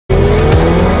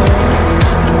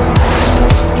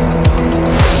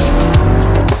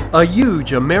A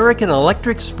huge American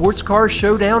electric sports car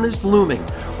showdown is looming,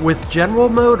 with General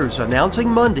Motors announcing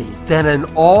Monday that an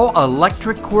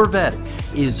all-electric Corvette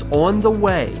is on the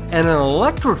way, and an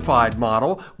electrified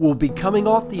model will be coming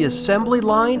off the assembly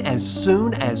line as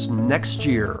soon as next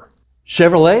year.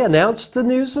 Chevrolet announced the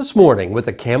news this morning with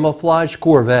a camouflage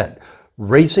Corvette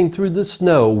racing through the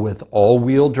snow with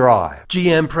all-wheel drive.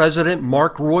 GM President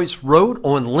Mark Reuss wrote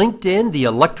on LinkedIn the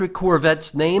electric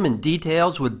Corvette's name and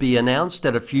details would be announced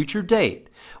at a future date,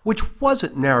 which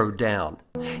wasn't narrowed down.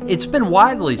 It's been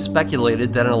widely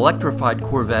speculated that an electrified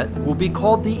Corvette will be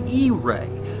called the E-Ray,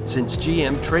 since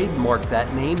GM trademarked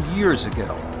that name years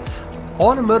ago.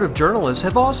 Automotive journalists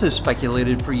have also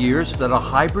speculated for years that a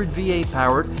hybrid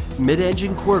V8-powered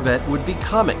mid-engine Corvette would be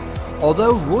coming,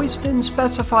 although Reuss didn't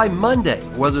specify Monday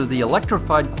whether the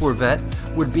electrified Corvette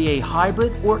would be a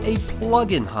hybrid or a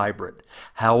plug-in hybrid.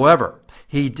 However,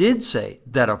 he did say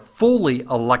that a fully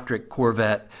electric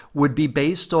Corvette would be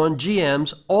based on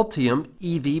GM's Ultium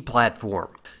EV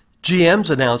platform.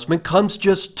 GM's announcement comes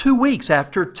just 2 weeks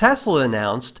after Tesla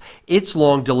announced its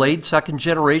long-delayed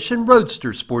second-generation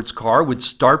Roadster sports car would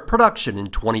start production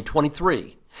in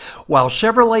 2023. While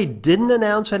Chevrolet didn't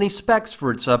announce any specs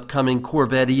for its upcoming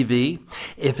Corvette EV,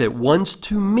 if it wants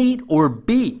to meet or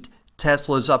beat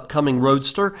Tesla's upcoming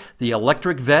Roadster, the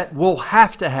electric Vette will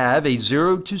have to have a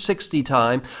 0 to 60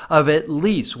 time of at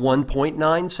least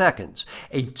 1.9 seconds,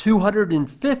 a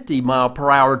 250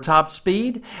 mile/hour top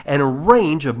speed, and a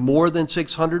range of more than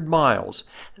 600 miles.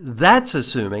 That's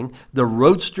assuming the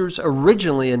Roadster's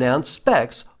originally announced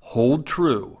specs hold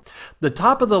true. The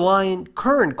top-of-the-line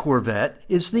current Corvette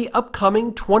is the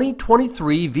upcoming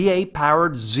 2023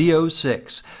 V8-powered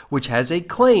Z06, which has a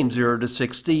claimed 0 to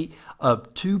 60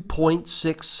 of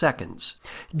 2.6 seconds.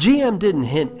 GM didn't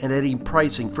hint at any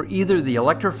pricing for either the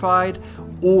electrified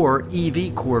or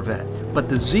EV Corvette, but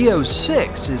the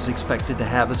Z06 is expected to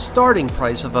have a starting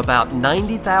price of about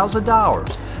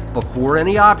 $90,000 before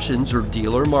any options or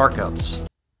dealer markups.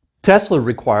 Tesla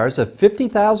requires a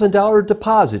 $50,000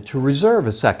 deposit to reserve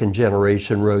a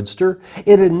second-generation Roadster.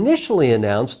 It initially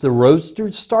announced the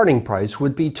Roadster's starting price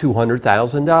would be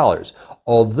 $200,000,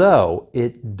 although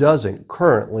it doesn't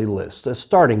currently list a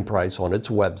starting price on its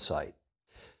website.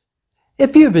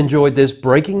 If you've enjoyed this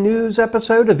breaking news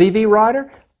episode of EV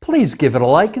Rider, please give it a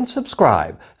like and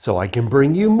subscribe so I can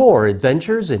bring you more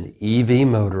adventures in EV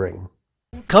motoring.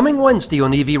 Coming Wednesday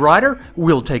on EV Rider,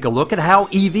 we'll take a look at how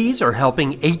EVs are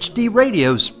helping HD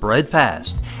radio spread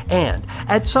fast, and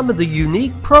at some of the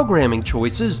unique programming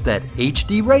choices that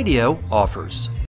HD radio offers.